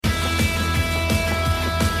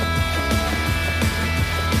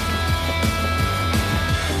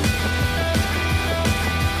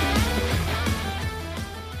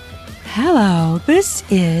Hello, this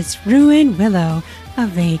is Ruan Willow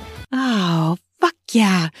of the Oh, Fuck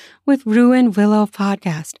Yeah with Ruan Willow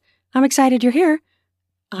podcast. I'm excited you're here.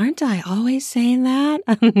 Aren't I always saying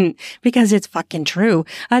that? Because it's fucking true.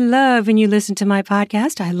 I love when you listen to my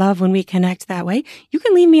podcast. I love when we connect that way. You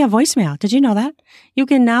can leave me a voicemail. Did you know that? You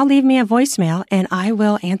can now leave me a voicemail and I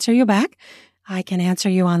will answer you back. I can answer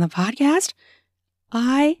you on the podcast.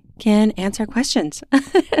 I can answer questions.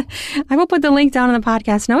 I will put the link down in the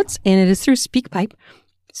podcast notes, and it is through SpeakPipe.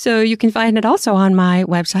 So you can find it also on my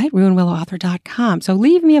website, ruanwillowauthor.com. So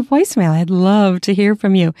leave me a voicemail. I'd love to hear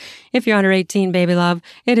from you. If you're under 18, baby love,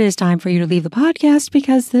 it is time for you to leave the podcast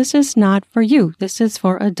because this is not for you. This is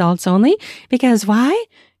for adults only. Because why?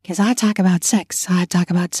 Because I talk about sex. I talk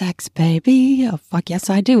about sex, baby. Oh, fuck yes,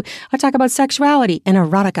 I do. I talk about sexuality and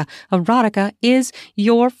erotica. Erotica is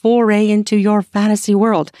your foray into your fantasy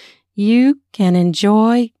world. You can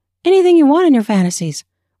enjoy anything you want in your fantasies,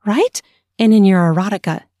 right? And in your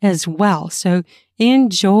erotica as well. So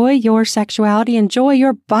enjoy your sexuality, enjoy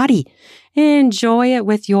your body, enjoy it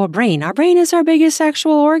with your brain. Our brain is our biggest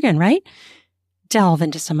sexual organ, right? Delve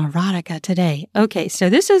into some erotica today. Okay, so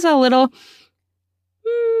this is a little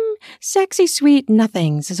sexy sweet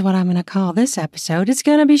nothings is what I'm going to call this episode. It's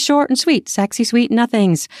going to be short and sweet. Sexy sweet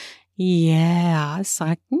nothings. Yeah, it's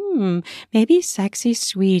like, maybe sexy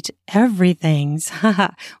sweet everythings.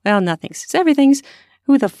 Well, nothings. It's everything's.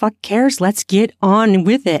 Who the fuck cares? Let's get on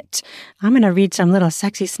with it. I'm going to read some little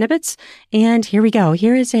sexy snippets, and here we go.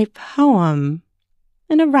 Here is a poem,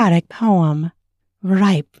 an erotic poem.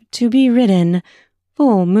 Ripe to be written,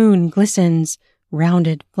 full moon glistens,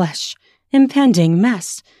 rounded flesh, impending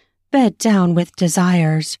mess, bed down with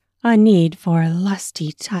desires, a need for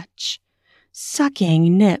lusty touch.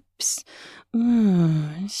 Sucking nips.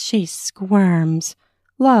 She squirms.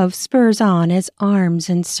 Love spurs on as arms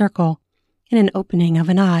encircle. In an opening of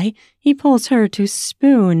an eye, he pulls her to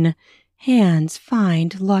spoon. Hands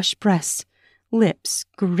find lush breasts. Lips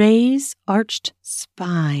graze arched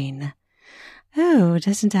spine. Oh,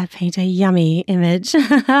 doesn't that paint a yummy image?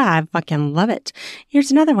 I fucking love it.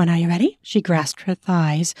 Here's another one. Are you ready? She grasped her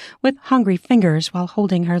thighs with hungry fingers while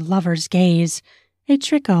holding her lover's gaze. A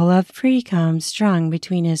trickle of pre-cum strung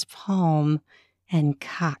between his palm and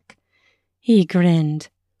cock. He grinned.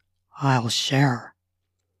 I'll share,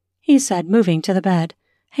 he said, moving to the bed,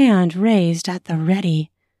 hand raised at the ready.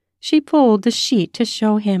 She pulled the sheet to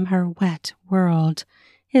show him her wet world.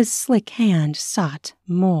 His slick hand sought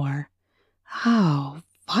more. Oh,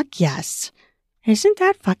 fuck yes. Isn't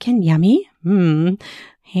that fucking yummy?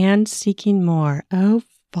 Hand seeking more. Oh,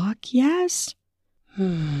 fuck yes.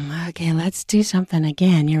 Okay, let's do something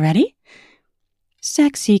again. You ready?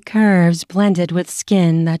 Sexy curves blended with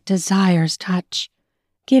skin that desires touch,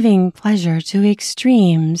 giving pleasure to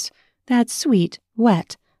extremes, that sweet,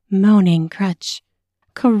 wet, moaning crutch.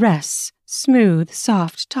 Caress, smooth,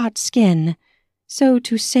 soft, taut skin, so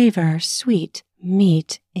to savor sweet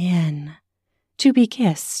meat in. To be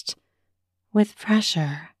kissed with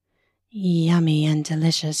pressure, yummy and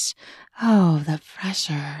delicious. Oh, the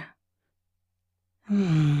pressure.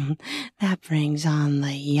 That brings on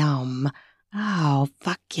the yum. Oh,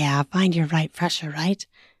 fuck yeah, find your right pressure, right?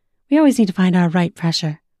 We always need to find our right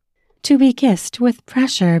pressure. To be kissed with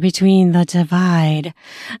pressure between the divide.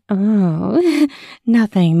 Oh,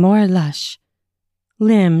 nothing more lush.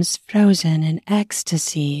 Limbs frozen in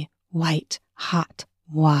ecstasy, white, hot,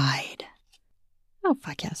 wide. Oh,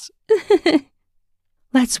 fuck yes.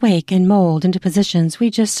 Let's wake and mold into positions we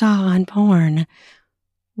just saw on porn.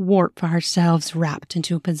 Warp ourselves wrapped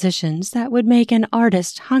into positions that would make an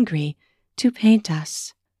artist hungry to paint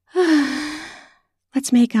us.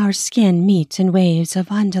 Let's make our skin meet in waves of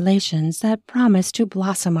undulations that promise to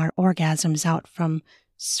blossom our orgasms out from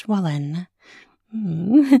swollen.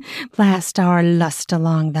 Blast our lust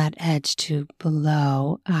along that edge to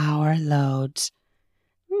blow our loads.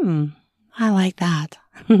 I like that.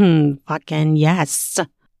 Fucking yes.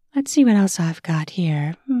 Let's see what else I've got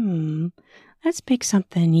here. Let's pick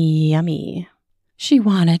something yummy. She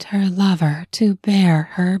wanted her lover to bare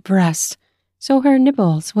her breasts, so her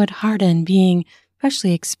nipples would harden being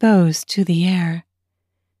freshly exposed to the air.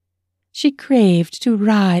 She craved to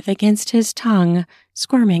writhe against his tongue,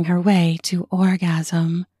 squirming her way to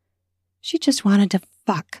orgasm. She just wanted to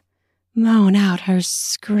fuck, moan out her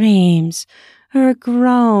screams, her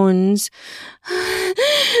groans.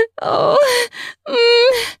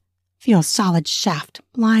 Feel solid shaft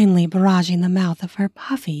blindly barraging the mouth of her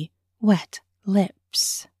puffy, wet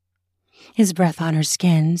lips. His breath on her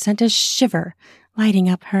skin sent a shiver, lighting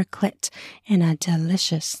up her clit in a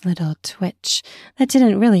delicious little twitch that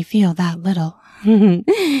didn't really feel that little.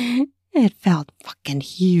 It felt fucking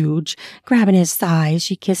huge. Grabbing his thighs,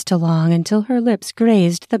 she kissed along until her lips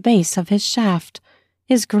grazed the base of his shaft.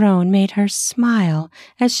 His groan made her smile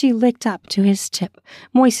as she licked up to his tip,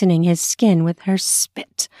 moistening his skin with her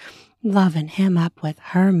spit, loving him up with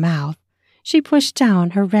her mouth. She pushed down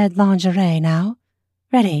her red lingerie now.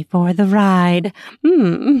 Ready for the ride.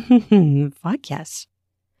 Fuck yes.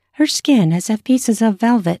 Her skin as if pieces of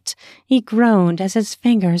velvet. He groaned as his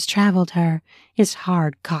fingers traveled her, his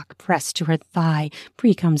hard cock pressed to her thigh,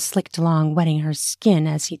 pre-cum slicked along, wetting her skin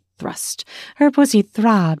as he thrust. Her pussy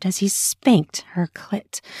throbbed as he spanked her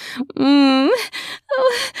clit.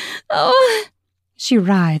 Oh. She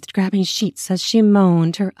writhed, grabbing sheets as she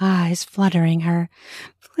moaned, her eyes fluttering her.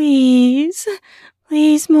 Please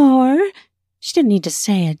more. She didn't need to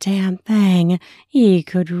say a damn thing. He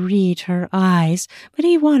could read her eyes, but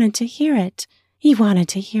he wanted to hear it. He wanted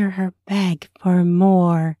to hear her beg for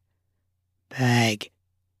more. Beg,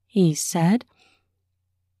 he said.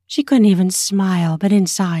 She couldn't even smile, but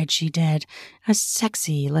inside she did. A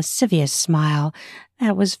sexy, lascivious smile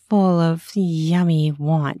that was full of yummy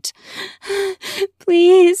want.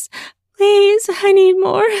 Please, I need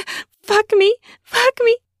more. Fuck me.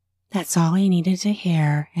 That's all he needed to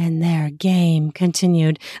hear, and their game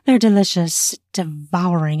continued, their delicious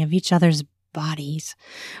devouring of each other's bodies,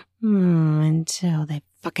 until they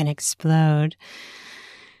fucking explode.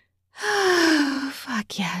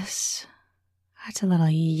 Fuck yes. That's a little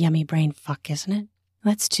yummy brain fuck, isn't it?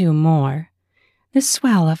 Let's do more. The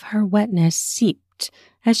swell of her wetness seeped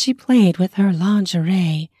as she played with her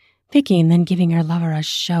lingerie. Picking, then giving her lover a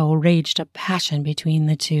show, raged a passion between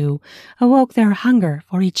the two, awoke their hunger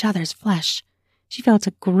for each other's flesh. She felt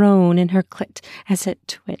a groan in her clit as it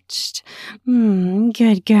twitched.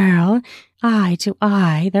 Good girl. Eye to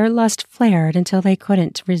eye, their lust flared until they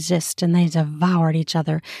couldn't resist, and they devoured each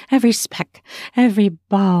other, every speck, every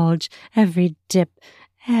bulge, every dip,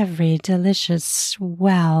 every delicious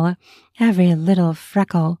swell, every little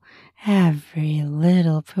freckle, every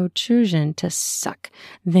little protrusion to suck.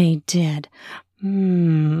 They did.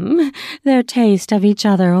 Their taste of each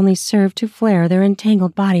other only served to flare their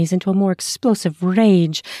entangled bodies into a more explosive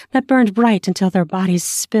rage that burned bright until their bodies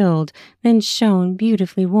spilled, then shone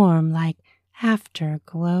beautifully warm like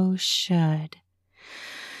afterglow should.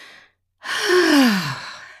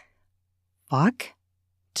 Fuck?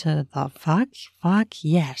 To the fuck,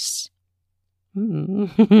 yes.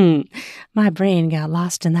 My brain got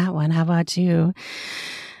lost in that one. How about you?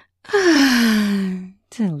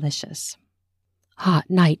 Delicious. Hot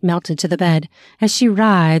night melted to the bed as she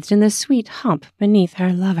writhed in the sweet hump beneath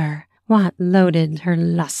her lover. Want loaded her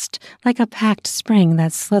lust like a packed spring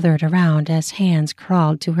that slithered around as hands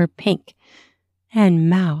crawled to her pink, and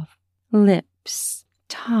mouth, lips,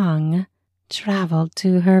 tongue traveled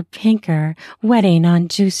to her pinker, wetting on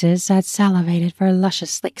juices that salivated for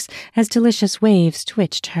luscious licks as delicious waves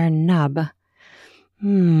twitched her nub.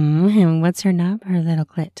 What's her nub? Her little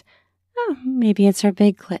clit. Oh, maybe it's her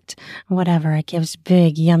big clit. Whatever, it gives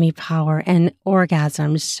big, yummy power and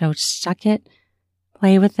orgasms, so suck it,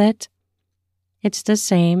 play with it. It's the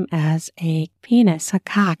same as a penis, a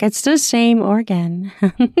cock. It's the same organ.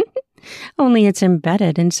 Only it's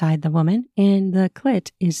embedded inside the woman, and the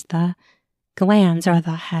clit is the glands or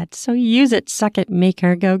the head. So use it, suck it, make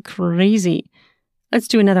her go crazy. Let's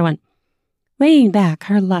do another one. Laying back,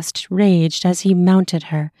 her lust raged as he mounted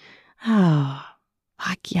her. Oh,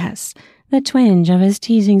 fuck yes. The twinge of his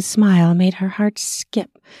teasing smile made her heart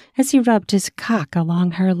skip as he rubbed his cock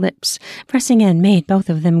along her lips. Pressing in made both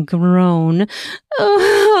of them groan.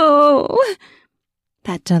 Oh!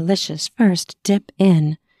 That delicious first dip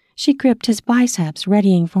in. She gripped his biceps,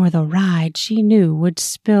 readying for the ride she knew would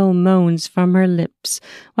spill moans from her lips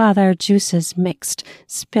while their juices mixed,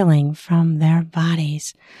 spilling from their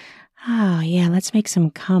bodies. Oh, yeah, let's make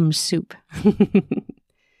some cum soup.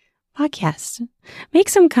 Fuck yes. Make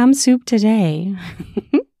some cum soup today.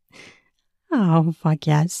 Oh, fuck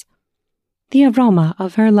yes. The aroma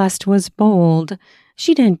of her lust was bold.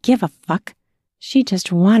 She didn't give a fuck. She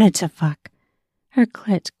just wanted to fuck. Her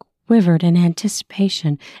clit quivered in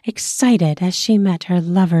anticipation, excited as she met her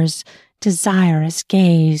lover's desirous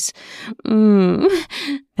gaze.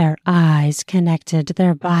 Their eyes connected,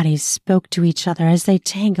 their bodies spoke to each other as they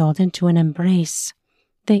tangled into an embrace.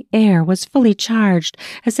 The air was fully charged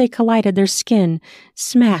as they collided. Their skin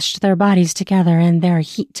smashed their bodies together and their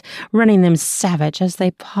heat, running them savage as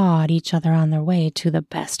they pawed each other on their way to the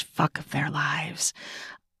best fuck of their lives.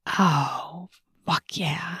 Oh, fuck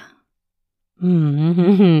yeah.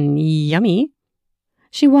 Yummy.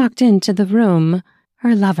 She walked into the room.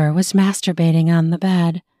 Her lover was masturbating on the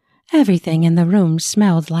bed. Everything in the room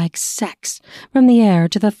smelled like sex, from the air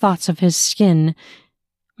to the thoughts of his skin.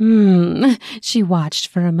 She watched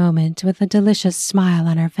for a moment with a delicious smile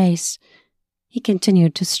on her face. He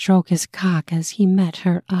continued to stroke his cock as he met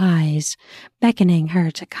her eyes, beckoning her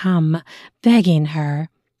to come, begging her.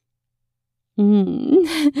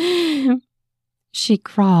 She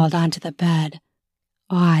crawled onto the bed,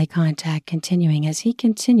 eye contact continuing as he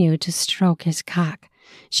continued to stroke his cock.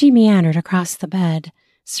 She meandered across the bed,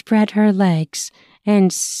 spread her legs,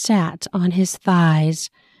 and sat on his thighs,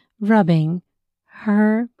 rubbing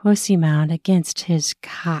her pussy mound against his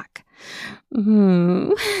cock.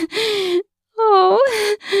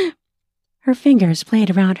 Oh. Her fingers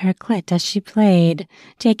played around her clit as she played,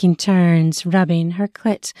 taking turns rubbing her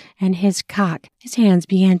clit and his cock. His hands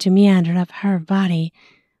began to meander up her body.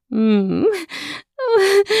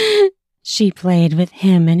 She played with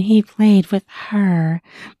him and he played with her.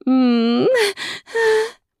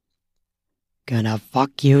 Gonna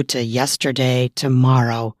fuck you to yesterday,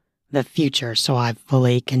 tomorrow, the future, so I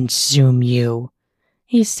fully consume you,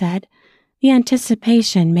 he said. The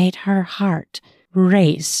anticipation made her heart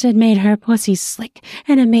race. It made her pussy slick,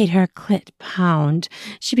 and it made her clit pound.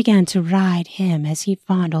 She began to ride him as he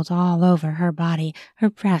fondled all over her body, her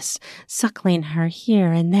breasts, suckling her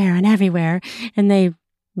here and there and everywhere, and they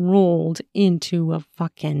rolled into a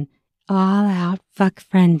fucking all-out fuck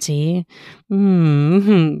frenzy.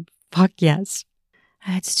 Fuck yes.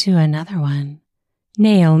 Let's do another one.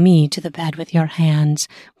 Nail me to the bed with your hands.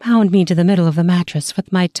 Pound me to the middle of the mattress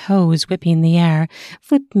with my toes whipping the air.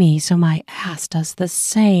 Flip me so my ass does the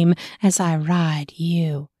same as I ride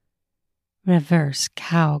you. Reverse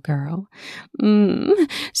cowgirl.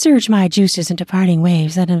 Surge my juices into parting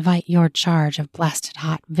waves that invite your charge of blasted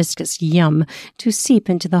hot viscous yum to seep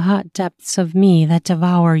into the hot depths of me that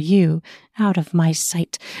devour you out of my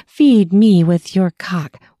sight. Feed me with your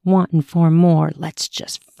cock, wantin' for more. Let's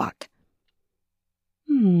just fuck.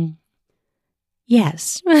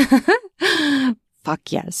 Yes.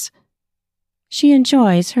 Fuck yes. She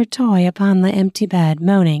enjoys her toy upon the empty bed,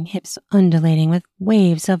 moaning, hips undulating with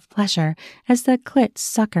waves of pleasure as the clit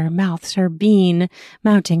sucker mouths her bean,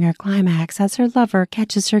 mounting her climax as her lover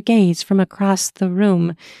catches her gaze from across the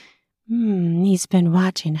room. He's been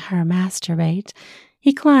watching her masturbate.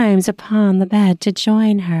 He climbs upon the bed to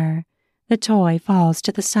join her. The toy falls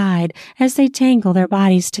to the side as they tangle their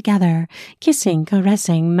bodies together, kissing,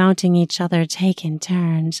 caressing, mounting each other, taking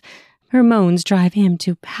turns. Her moans drive him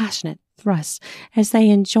to passionate thrusts as they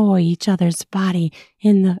enjoy each other's body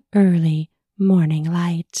in the early morning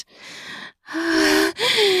light.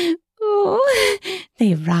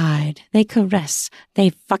 They ride, they caress,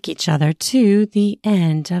 they fuck each other to the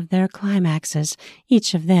end of their climaxes,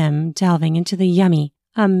 each of them delving into the yummy,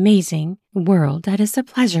 amazing world that is the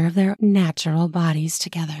pleasure of their natural bodies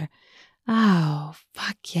together. Oh,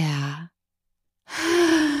 fuck yeah.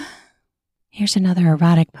 Here's another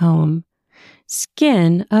erotic poem.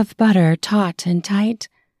 Skin of butter taut and tight,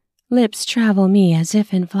 lips travel me as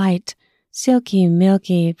if in flight, silky,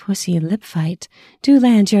 milky, pussy lip fight, do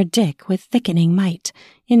land your dick with thickening might,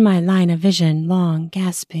 in my line of vision, long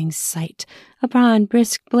gasping sight, upon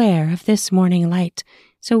brisk blare of this morning light,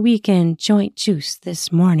 so we can joint juice this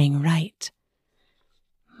morning right.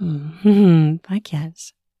 Fuck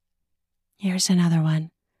yes. Here's another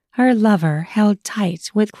one. Her lover held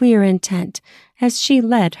tight with clear intent as she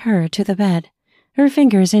led her to the bed. Her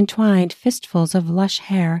fingers entwined fistfuls of lush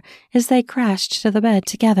hair as they crashed to the bed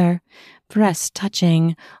together, breasts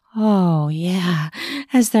touching, oh yeah,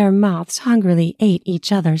 as their mouths hungrily ate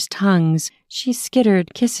each other's tongues. She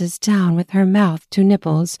skittered kisses down with her mouth to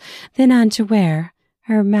nipples, then onto where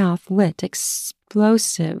her mouth lit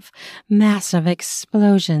explosive, massive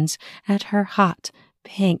explosions at her hot,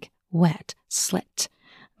 pink, wet slit.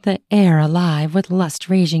 The air alive with lust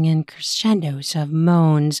raging in crescendos of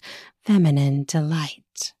moans, feminine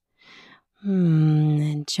delight.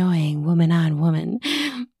 Enjoying woman on woman.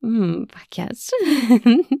 Fuck yes.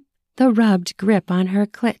 The rubbed grip on her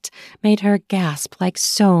clit made her gasp like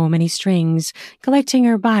so many strings, collecting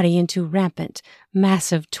her body into rampant,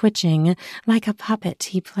 massive twitching. Like a puppet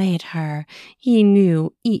he played her. He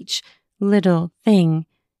knew each little thing,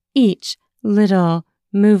 each little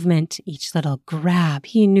movement, each little grab.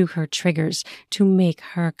 He knew her triggers to make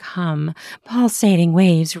her come. Pulsating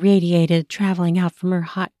waves radiated, traveling out from her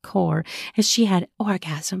hot core as she had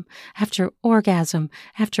orgasm after orgasm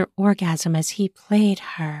after orgasm as he played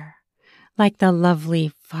her. Like the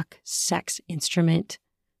lovely fuck sex instrument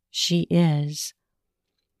she is.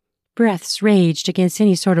 Breaths raged against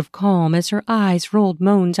any sort of calm as her eyes rolled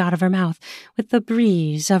moans out of her mouth with the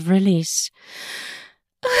breeze of release.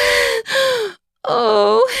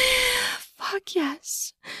 Oh, fuck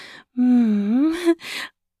yes.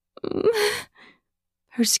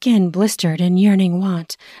 Her skin blistered in yearning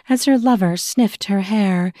want as her lover sniffed her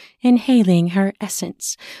hair, inhaling her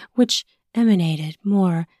essence, which emanated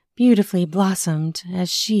more beautifully blossomed as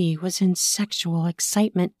she was in sexual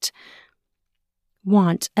excitement.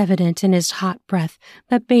 Want evident in his hot breath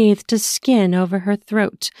that bathed his skin over her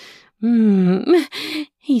throat.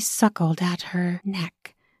 He suckled at her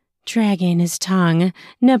neck, dragging his tongue,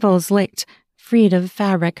 nipples licked, freed of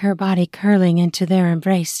fabric, her body curling into their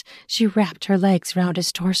embrace. She wrapped her legs round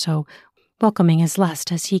his torso, welcoming his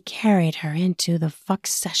lust as he carried her into the fuck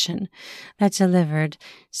session that delivered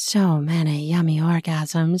so many yummy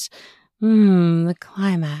orgasms. The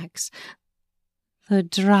climax, the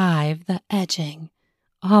drive, the edging,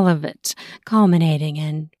 all of it culminating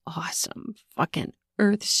in awesome, fucking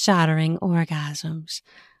earth-shattering orgasms.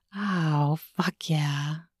 Oh, fuck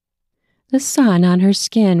yeah. The sun on her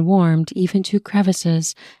skin warmed even to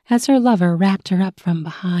crevices as her lover wrapped her up from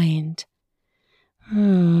behind.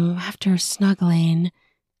 After snuggling,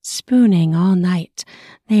 spooning all night,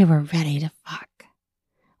 they were ready to fuck.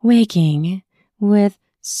 Waking with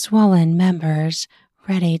swollen members,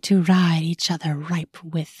 ready to ride each other, ripe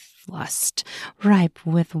with lust, ripe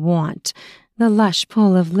with want. The lush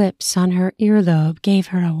pull of lips on her earlobe gave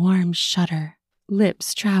her a warm shudder.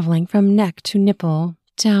 Lips traveling from neck to nipple,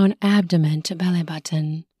 down abdomen to belly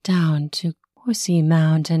button, down to pussy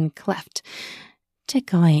mound and cleft,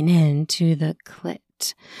 tickling into the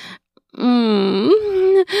clit.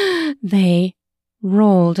 They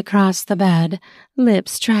rolled across the bed,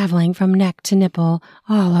 lips traveling from neck to nipple,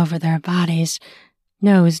 all over their bodies,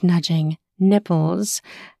 nose nudging, nipples.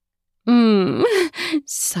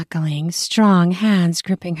 Suckling, strong hands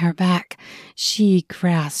gripping her back. She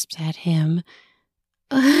grasped at him,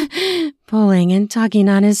 pulling and tugging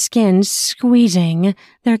on his skin, squeezing,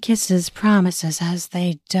 their kisses promises as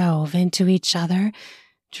they dove into each other,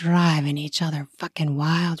 driving each other fucking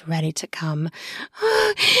wild, ready to come.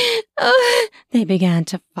 They began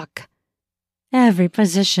to fuck. Every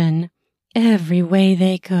position, every way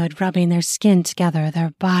they could, rubbing their skin together,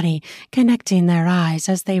 their body, connecting their eyes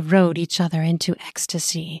as they rode each other into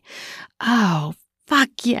ecstasy. Oh, fuck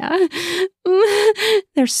yeah.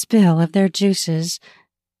 Their spill of their juices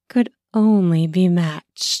could only be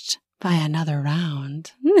matched by another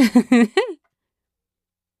round.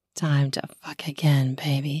 Time to fuck again,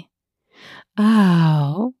 baby.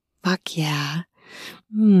 Oh, fuck yeah.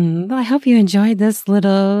 I hope you enjoyed this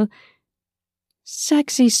little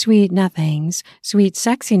sexy sweet nothings, sweet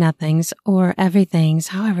sexy nothings, or everythings,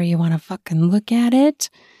 however you want to fucking look at it.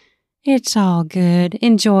 It's all good.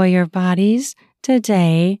 Enjoy your bodies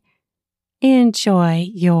today. Enjoy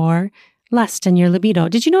your lust and your libido.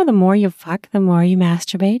 Did you know the more you fuck, the more you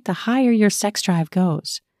masturbate, the higher your sex drive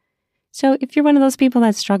goes? So if you're one of those people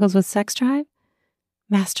that struggles with sex drive,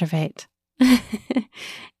 masturbate.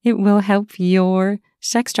 It will help your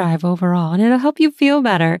sex drive overall, and it'll help you feel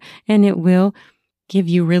better, and it will give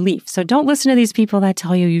you relief. So don't listen to these people that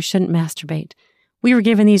tell you you shouldn't masturbate. We were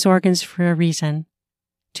given these organs for a reason,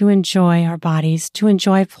 to enjoy our bodies, to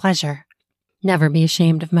enjoy pleasure. Never be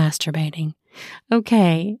ashamed of masturbating.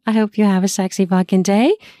 Okay, I hope you have a sexy fucking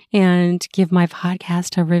day, and give my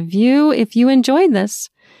podcast a review if you enjoyed this.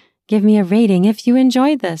 Give me a rating if you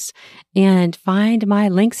enjoyed this, and find my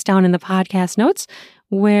links down in the podcast notes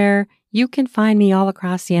where you can find me all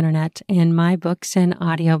across the internet in my books and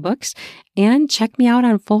audiobooks, and check me out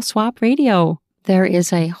on Full Swap Radio. There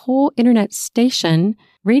is a whole internet station,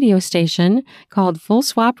 radio station called Full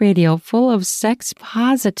Swap Radio, full of sex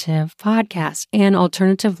positive podcasts and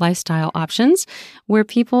alternative lifestyle options where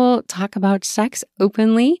people talk about sex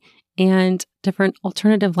openly and different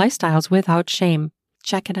alternative lifestyles without shame.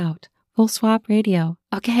 Check it out. Full Swap Radio.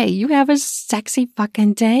 Okay, you have a sexy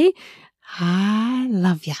fucking day. I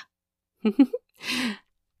love ya.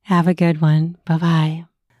 Have a good one. Bye-bye.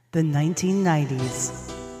 The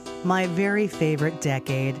 1990s. My very favorite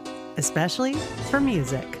decade, especially for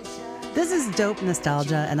music. This is Dope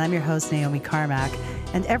Nostalgia, and I'm your host, Naomi Carmack.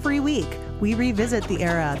 And every week, we revisit the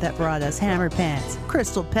era that brought us Hammer Pants,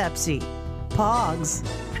 Crystal Pepsi, Pogs,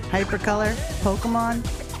 Hypercolor, Pokemon,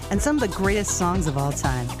 and some of the greatest songs of all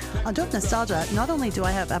time. On Dope Nostalgia, not only do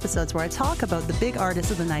I have episodes where I talk about the big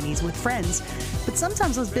artists of the 90s with friends, but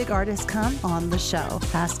sometimes those big artists come on the show.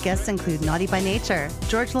 Past guests include Naughty by Nature,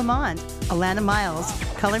 George Lamond, Alana Miles,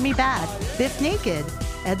 Color Me Bad, Biff Naked,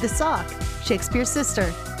 Ed the Sock, Shakespeare's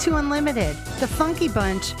Sister, Two Unlimited, The Funky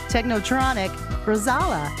Bunch, Technotronic,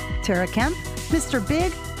 Rosala, Tara Kemp, Mr.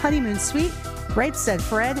 Big, Honeymoon Suite, Right Said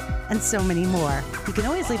Fred, and so many more. You can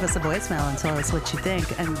always leave us a voicemail and tell us what you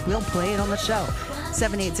think, and we'll play it on the show.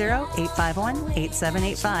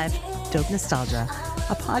 780-851-8785. Dope Nostalgia,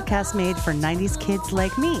 a podcast made for 90s kids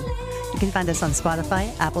like me. You can find us on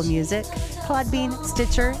Spotify, Apple Music, Podbean,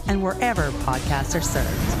 Stitcher, and wherever podcasts are served.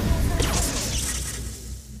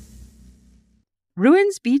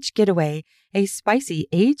 Ruan's Beach Getaway, a spicy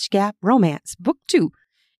age gap romance, Book 2,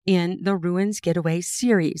 in the Ruan's Getaway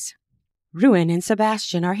series. Ruan and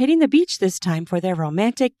Sebastian are hitting the beach this time for their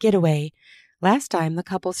romantic getaway. Last time, the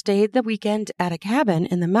couple stayed the weekend at a cabin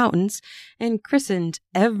in the mountains and christened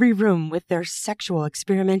every room with their sexual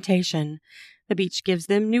experimentation. The beach gives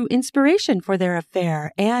them new inspiration for their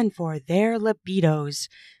affair and for their libidos.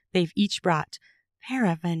 They've each brought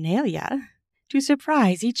paraphernalia to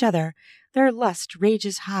surprise each other. Their lust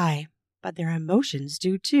rages high, but their emotions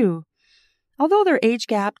do too. Although their age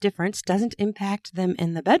gap difference doesn't impact them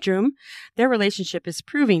in the bedroom, their relationship is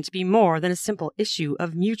proving to be more than a simple issue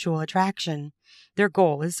of mutual attraction. Their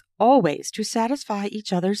goal is always to satisfy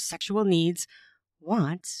each other's sexual needs,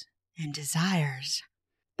 wants, and desires.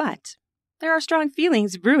 But there are strong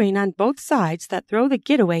feelings brewing on both sides that throw the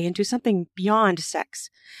getaway into something beyond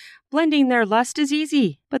sex. Blending their lust is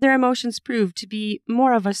easy, but their emotions prove to be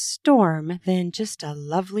more of a storm than just a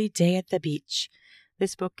lovely day at the beach.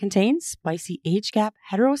 This book contains spicy age gap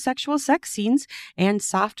heterosexual sex scenes and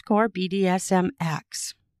softcore BDSM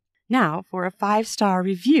acts. Now for a 5-star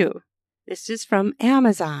review. This is from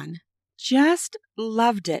Amazon. Just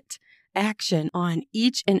loved it. Action on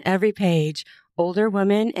each and every page. Older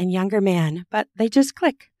woman and younger man, but they just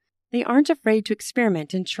click. They aren't afraid to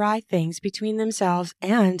experiment and try things between themselves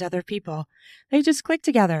and other people. They just click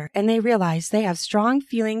together and they realize they have strong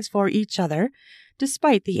feelings for each other,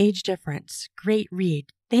 despite the age difference. Great read.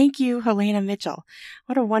 Thank you, Helena Mitchell.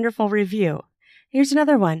 What a wonderful review. Here's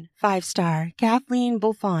another one, 5-star, Kathleen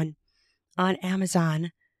Bulfon on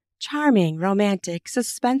Amazon. Charming, romantic,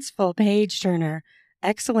 suspenseful page-turner.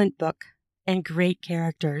 Excellent book and great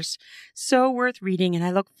characters. So worth reading, and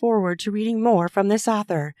I look forward to reading more from this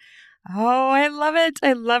author. Oh, I love it.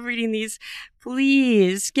 I love reading these.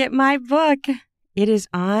 Please get my book. It is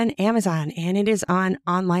on Amazon, and it is on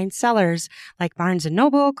online sellers like Barnes &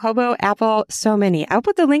 Noble, Kobo, Apple, so many. I'll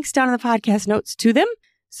put the links down in the podcast notes to them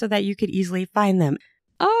so that you could easily find them.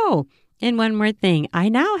 Oh, and one more thing. I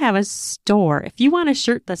now have a store. If you want a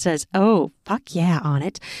shirt that says, "Oh, fuck yeah," on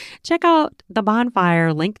it, check out the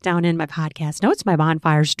Bonfire link down in my podcast notes. My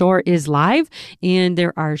Bonfire store is live, and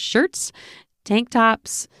there are shirts, tank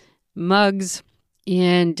tops, mugs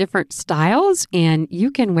in different styles, and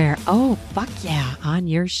you can wear "Oh, fuck yeah" on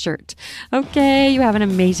your shirt. Okay, you have an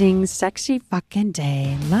amazing, sexy fucking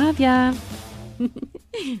day. Love ya.